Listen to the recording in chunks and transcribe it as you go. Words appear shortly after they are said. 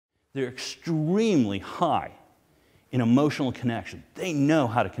They're extremely high in emotional connection. They know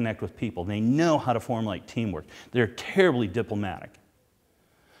how to connect with people. They know how to formulate teamwork. They're terribly diplomatic.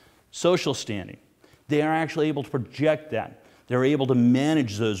 Social standing. They are actually able to project that. They're able to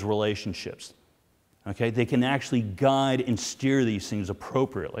manage those relationships. Okay? They can actually guide and steer these things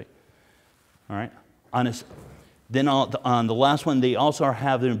appropriately. All right? Then on the last one, they also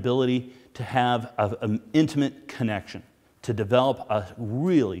have the ability to have an intimate connection, to develop a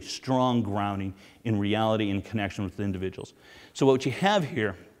really strong grounding in reality and connection with individuals. So what you have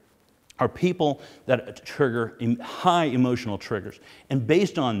here are people that trigger high emotional triggers. And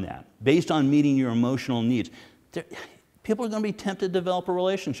based on that, based on meeting your emotional needs, people are going to be tempted to develop a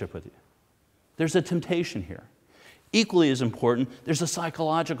relationship with you. There's a temptation here. Equally as important, there's a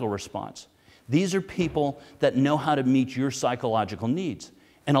psychological response. These are people that know how to meet your psychological needs.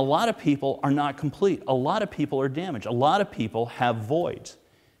 And a lot of people are not complete. A lot of people are damaged. A lot of people have voids.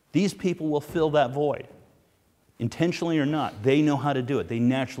 These people will fill that void. Intentionally or not, they know how to do it. They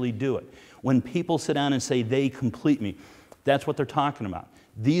naturally do it. When people sit down and say, they complete me, that's what they're talking about.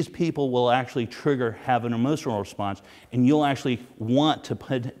 These people will actually have an emotional response, and you'll actually want to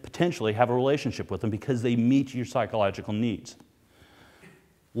potentially have a relationship with them because they meet your psychological needs.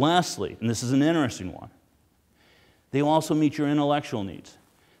 Lastly, and this is an interesting one, they will also meet your intellectual needs.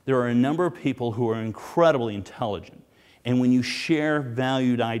 There are a number of people who are incredibly intelligent, and when you share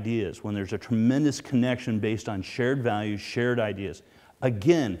valued ideas, when there's a tremendous connection based on shared values, shared ideas,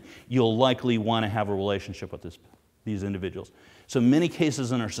 again, you'll likely want to have a relationship with these individuals. So in many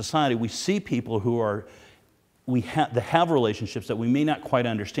cases in our society, we see people who that have relationships that we may not quite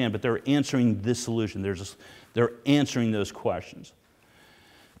understand, but they're answering this solution. They're answering those questions.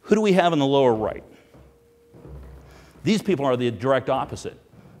 Who do we have in the lower right? These people are the direct opposite.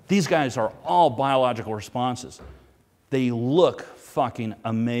 These guys are all biological responses. They look fucking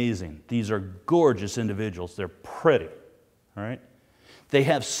amazing. These are gorgeous individuals. They're pretty, all right? They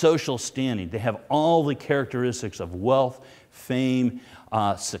have social standing. They have all the characteristics of wealth, fame,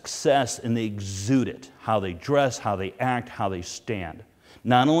 success, and they exude it. How they dress, how they act, how they stand.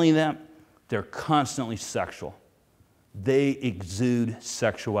 Not only that, they're constantly sexual. They exude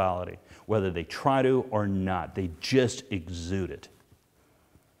sexuality, whether they try to or not. They just exude it.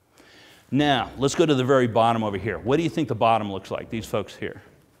 Now, let's go to the very bottom over here. What do you think the bottom looks like, these folks here?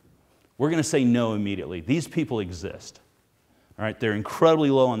 We're going to say no immediately. These people exist. All right? They're incredibly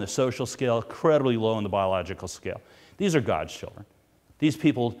low on the social scale, incredibly low on the biological scale. These are God's children. These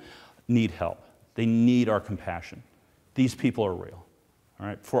people need help. They need our compassion. These people are real. All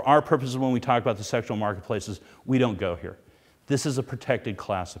right? For our purposes, when we talk about the sexual marketplaces, we don't go here. This is a protected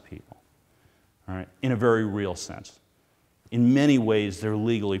class of people, all right? In a very real sense. In many ways, they're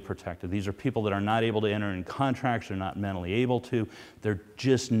legally protected. These are people that are not able to enter in contracts, they're not mentally able to, they're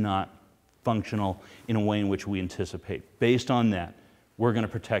just not functional in a way in which we anticipate. Based on that, we're going to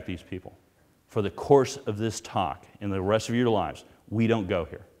protect these people. For the course of this talk and the rest of your lives, we don't go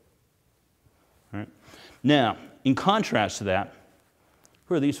here. All right? Now, in contrast to that,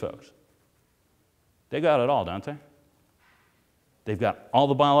 who are these folks? They got it all, don't they? They've got all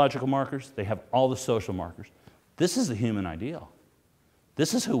the biological markers. They have all the social markers. This is the human ideal.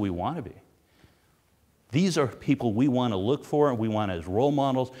 This is who we want to be. These are people we want to look for, and we want as role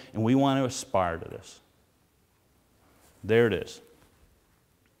models, and we want to aspire to this. There it is.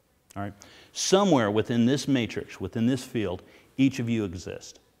 All right? Somewhere within this matrix, within this field, each of you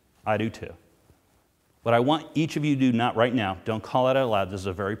exist. I do too. What I want each of you to do, not right now, don't call it out loud, this is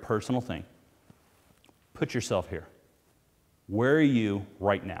a very personal thing. Put yourself here. Where are you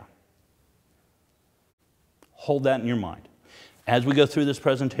right now? Hold that in your mind. As we go through this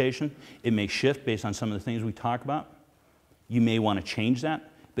presentation, it may shift based on some of the things we talk about. You may want to change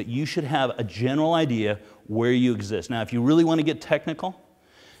that, but you should have a general idea where you exist. Now, if you really want to get technical,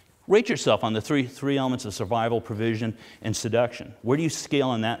 rate yourself on the three elements of survival, provision, and seduction. Where do you scale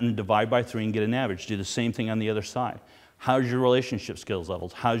on that and divide by 3 and get an average? Do the same thing on the other side. How's your relationship skills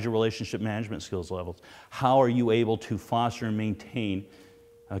levels? How's your relationship management skills levels? How are you able to foster and maintain,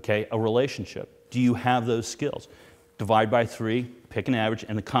 okay, a relationship? Do you have those skills? Divide by 3, pick an average,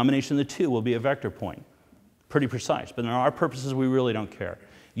 and the combination of the two will be a vector point. Pretty precise, but in our purposes, we really don't care.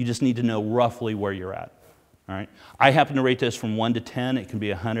 You just need to know roughly where you're at. All right? I happen to rate this from 1 to 10. It can be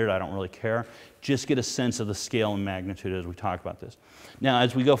 100. I don't really care. Just get a sense of the scale and magnitude as we talk about this. Now,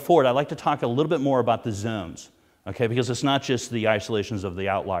 as we go forward, I'd like to talk a little bit more about the zones, okay? Because it's not just the isolations of the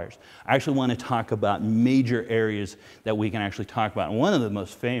outliers. I actually want to talk about major areas that we can actually talk about. And one of the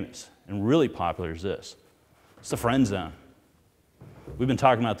most famous and really popular is this. It's the friend zone. We've been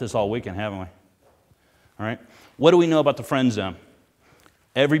talking about this all weekend, haven't we? All right? What do we know about the friend zone?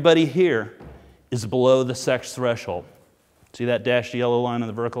 Everybody here is below the sex threshold. See that dashed yellow line in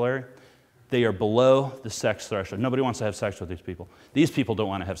the vertical area? They are below the sex threshold. Nobody wants to have sex with these people. These people don't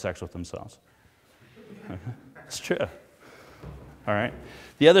want to have sex with themselves. It's true. All right?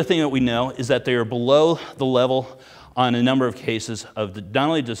 The other thing that we know is that they are below the level on a number of cases of not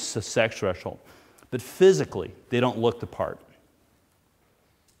only just the sex threshold, but physically, they don't look the part.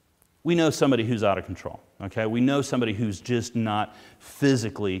 We know somebody who's out of control, okay? We know somebody who's just not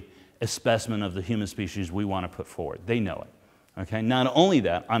physically a specimen of the human species we want to put forward. They know it, okay? Not only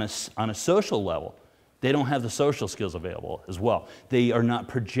that, on a social level, they don't have the social skills available as well. They are not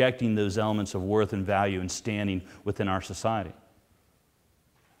projecting those elements of worth and value and standing within our society,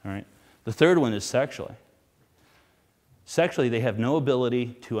 all right? The third one is sexually. Sexually, they have no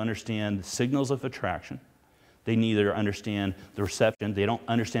ability to understand signals of attraction. They neither understand the reception, they don't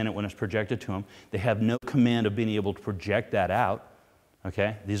understand it when it's projected to them. They have no command of being able to project that out.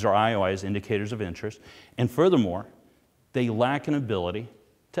 Okay? These are IOIs, indicators of interest. And furthermore, they lack an ability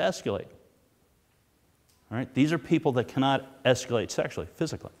to escalate. All right? These are people that cannot escalate sexually,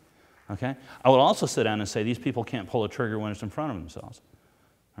 physically. Okay? I would also sit down and say these people can't pull a trigger when it's in front of themselves.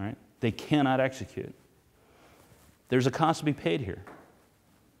 All right? They cannot execute. There's a cost to be paid here.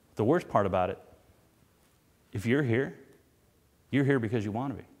 The worst part about it, if you're here because you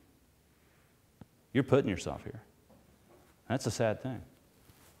want to be. You're putting yourself here. That's a sad thing.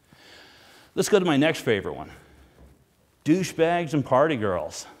 Let's go to my next favorite one. Douchebags and party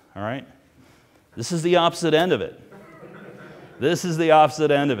girls, all right? This is the opposite end of it. This is the opposite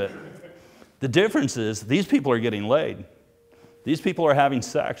end of it. The difference is these people are getting laid. These people are having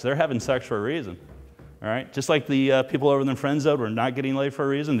sex. They're having sex for a reason. All right? Just like the people over in the friend zone were not getting laid for a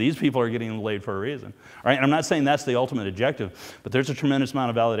reason, these people are getting laid for a reason. All right? And I'm not saying that's the ultimate objective, but there's a tremendous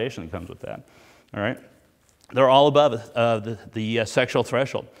amount of validation that comes with that. All right? They're all above the sexual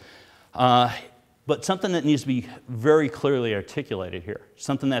threshold. But something that needs to be very clearly articulated here,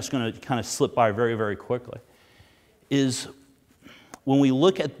 something that's going to kind of slip by very, very quickly, is when we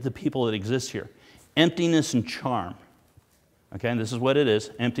look at the people that exist here, emptiness and charm. Okay, and this is what it is,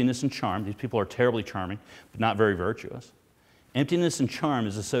 emptiness and charm. These people are terribly charming, but not very virtuous. Emptiness and charm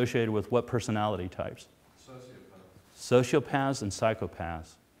is associated with what personality types? Sociopaths. Sociopaths and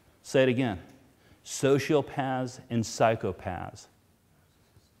psychopaths. Say it again. Sociopaths and psychopaths.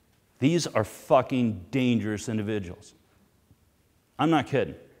 These are fucking dangerous individuals. I'm not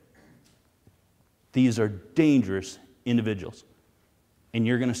kidding. These are dangerous individuals. And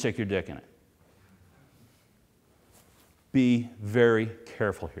you're going to stick your dick in it. Be very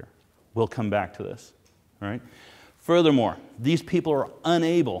careful here. We'll come back to this. All right? Furthermore, these people are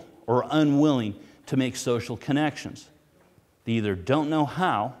unable or unwilling to make social connections. They either don't know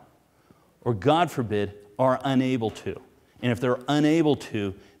how or, God forbid, are unable to. And if they're unable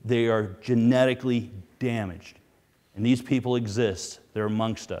to, they are genetically damaged. And these people exist. They're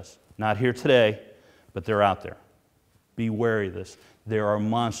amongst us. Not here today, but they're out there. Be wary of this. There are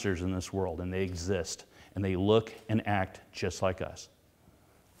monsters in this world, and they exist. And they look and act just like us.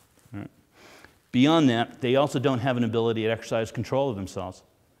 Right. Beyond that, they also don't have an ability to exercise control of themselves.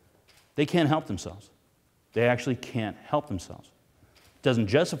 They can't help themselves. They actually can't help themselves. It doesn't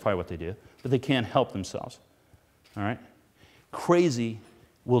justify what they do, but they can't help themselves. All right? Crazy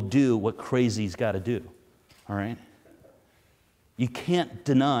will do what crazy's got to do. All right? You can't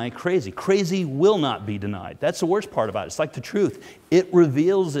deny crazy. Crazy will not be denied. That's the worst part about it. It's like the truth. It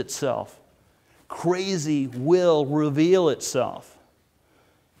reveals itself. Crazy will reveal itself.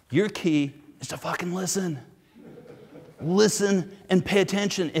 Your key is to fucking listen. Listen and pay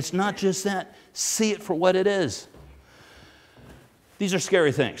attention. It's not just that. See it for what it is. These are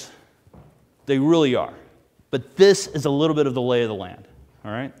scary things. They really are. But this is a little bit of the lay of the land.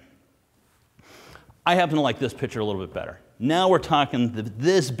 All right? I happen to like this picture a little bit better. Now we're talking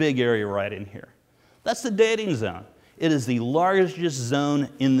this big area right in here. That's the dating zone. It is the largest zone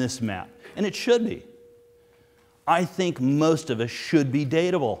in this map. And it should be. I think most of us should be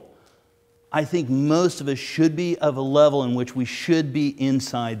dateable. I think most of us should be of a level in which we should be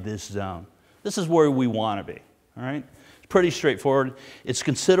inside this zone. This is where we want to be. All right? It's pretty straightforward. It's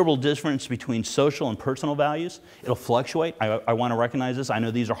considerable difference between social and personal values. It'll fluctuate. I want to recognize this. I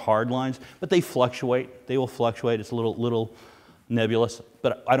know these are hard lines, but they fluctuate. They will fluctuate. It's a little nebulous.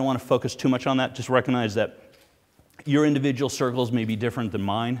 But I don't want to focus too much on that. Just recognize that your individual circles may be different than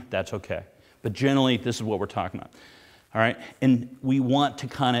mine. That's okay. But generally, this is what we're talking about. All right? And we want to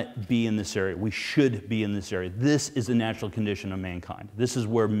kind of be in this area. We should be in this area. This is the natural condition of mankind. This is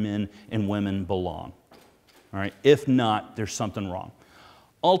where men and women belong. All right? If not, there's something wrong.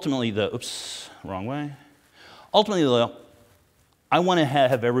 Ultimately, though, oops, wrong way. Ultimately, though, I want to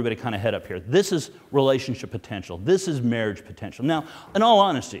have everybody kind of head up here. This is relationship potential. This is marriage potential. Now, in all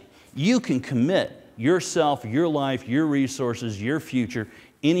honesty, you can commit yourself, your life, your resources, your future,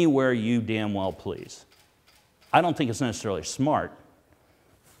 anywhere you damn well please. I don't think it's necessarily smart.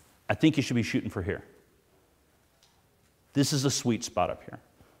 I think you should be shooting for here. This is a sweet spot up here,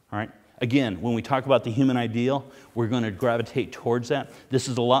 all right? Again, when we talk about the human ideal, we're going to gravitate towards that. This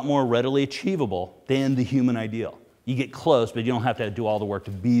is a lot more readily achievable than the human ideal. You get close, but you don't have to do all the work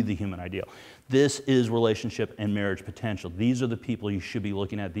to be the human ideal. This is relationship and marriage potential. These are the people you should be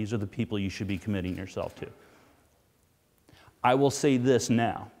looking at. These are the people you should be committing yourself to. I will say this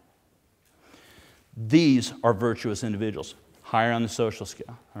now. These are virtuous individuals, higher on the social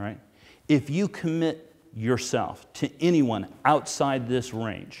scale, all right? If you commit yourself to anyone outside this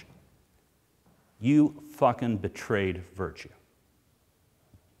range, you fucking betrayed virtue.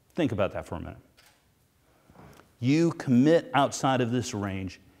 Think about that for a minute. You commit outside of this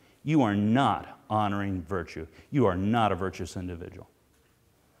range, you are not honoring virtue. You are not a virtuous individual.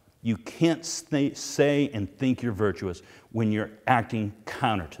 You can't say and think you're virtuous when you're acting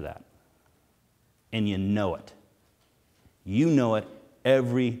counter to that. And you know it. You know it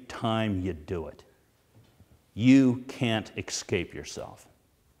every time you do it. You can't escape yourself.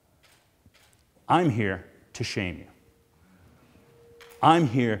 I'm here to shame you. I'm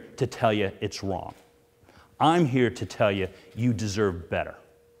here to tell you it's wrong. I'm here to tell you you deserve better,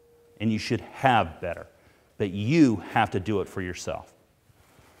 and you should have better, but you have to do it for yourself.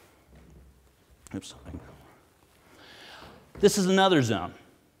 Oops. This is another zone.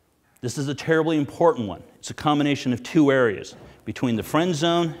 This is a terribly important one. It's a combination of two areas, between the friend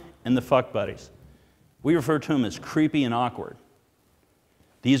zone and the fuck buddies. We refer to them as creepy and awkward.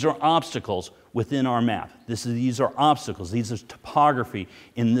 These are obstacles within our map. These are obstacles. These are topography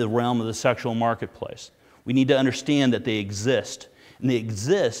in the realm of the sexual marketplace. We need to understand that they exist, and they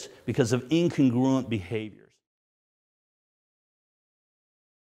exist because of incongruent behaviors.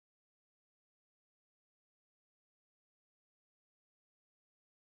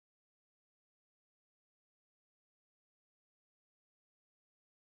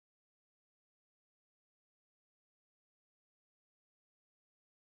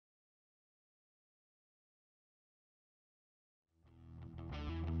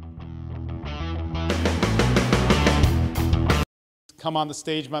 Come on the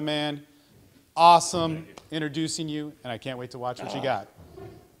stage, my man. Awesome introducing you, and I can't wait to watch what you got.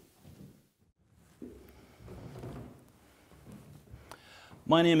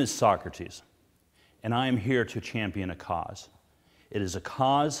 My name is Socrates, and I am here to champion a cause. It is a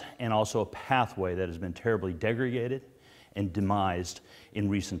cause and also a pathway that has been terribly degraded and demised in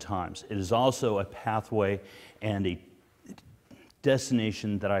recent times. It is also a pathway and a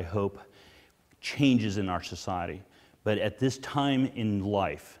destination that I hope changes in our society. But at this time in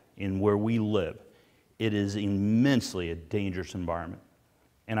life, in where we live, it is immensely a dangerous environment.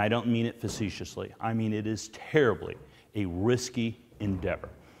 And I don't mean it facetiously. I mean it is terribly a risky endeavor.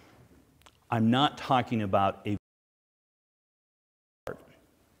 I'm not talking about a...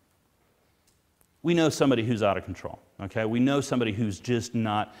 We know somebody who's out of control, okay? We know somebody who's just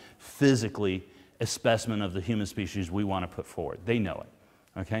not physically a specimen of the human species we want to put forward. They know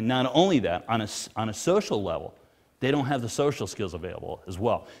it, okay? Not only that, on a social level, they don't have the social skills available as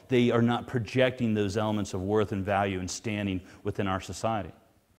well. They are not projecting those elements of worth and value and standing within our society.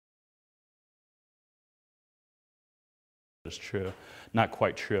 That's true. Not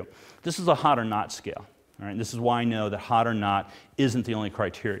quite true. This is a hot or not scale. All right? This is why I know that hot or not isn't the only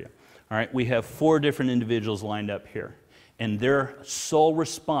criteria. All right? We have 4 different individuals lined up here. And their sole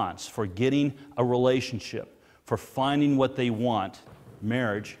response for getting a relationship, for finding what they want,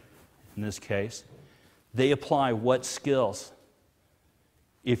 marriage in this case, they apply what skills?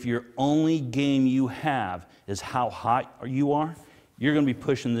 If your only game you have is how hot you are, you're going to be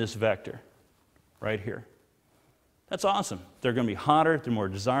pushing this vector right here. That's awesome. They're going to be hotter, they're more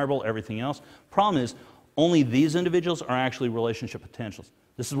desirable, everything else. Problem is, only these individuals are actually relationship potentials.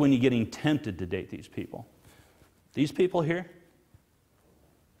 This is when you're getting tempted to date these people. These people here,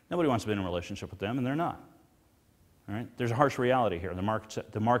 nobody wants to be in a relationship with them, and they're not. All right? There's a harsh reality here.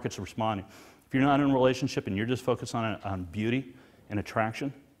 The market's responding. If you're not in a relationship and you're just focused on beauty and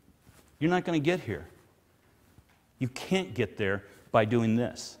attraction, you're not going to get here. You can't get there by doing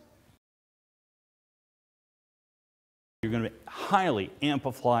this. You're going to highly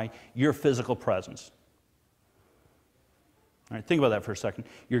amplify your physical presence. All right, think about that for a second.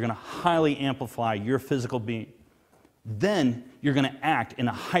 You're going to highly amplify your physical being. Then you're going to act in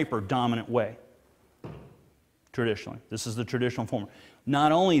a hyper-dominant way. Traditionally. This is the traditional form.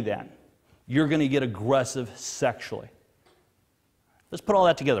 Not only that, you're going to get aggressive sexually. Let's put all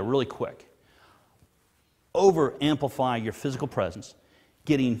that together really quick. Over-amplify your physical presence,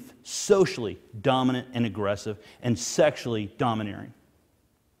 getting socially dominant and aggressive, and sexually domineering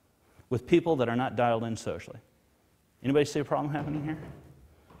with people that are not dialed in socially. Anybody see a problem happening here?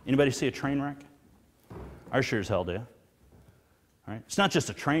 Anybody see a train wreck? I sure as hell do. All right? It's not just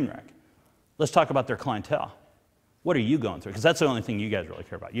a train wreck. Let's talk about their clientele. What are you going through? Because that's the only thing you guys really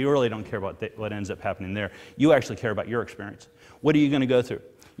care about. You really don't care about what ends up happening there. You actually care about your experience. What are you going to go through?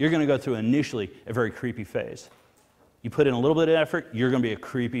 You're going to go through initially a very creepy phase. You put in a little bit of effort, you're going to be a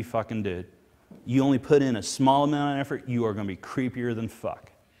creepy fucking dude. You only put in a small amount of effort, you are going to be creepier than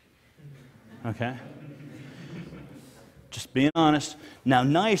fuck. Okay? Just being honest. Now,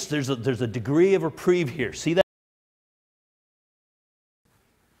 nice, there's a degree of reprieve here. See that?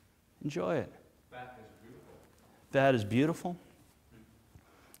 Enjoy it. Fat is beautiful. Fat is beautiful.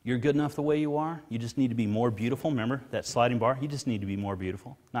 You're good enough the way you are. You just need to be more beautiful. Remember that sliding bar? You just need to be more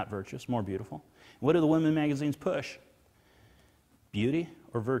beautiful, not virtuous, more beautiful. What do the women magazines push? Beauty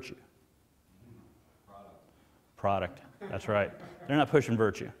or virtue? Product. That's right. They're not pushing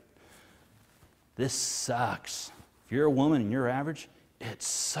virtue. This sucks. If you're a woman and you're average, it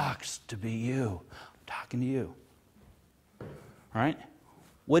sucks to be you. I'm talking to you. All right?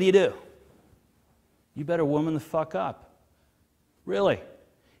 What do? You better woman the fuck up. Really.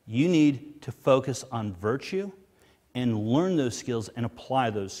 You need to focus on virtue and learn those skills and apply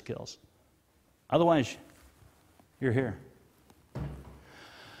those skills. Otherwise, you're here.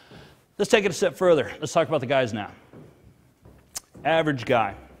 Let's take it a step further. Let's talk about the guys now. Average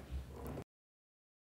guy.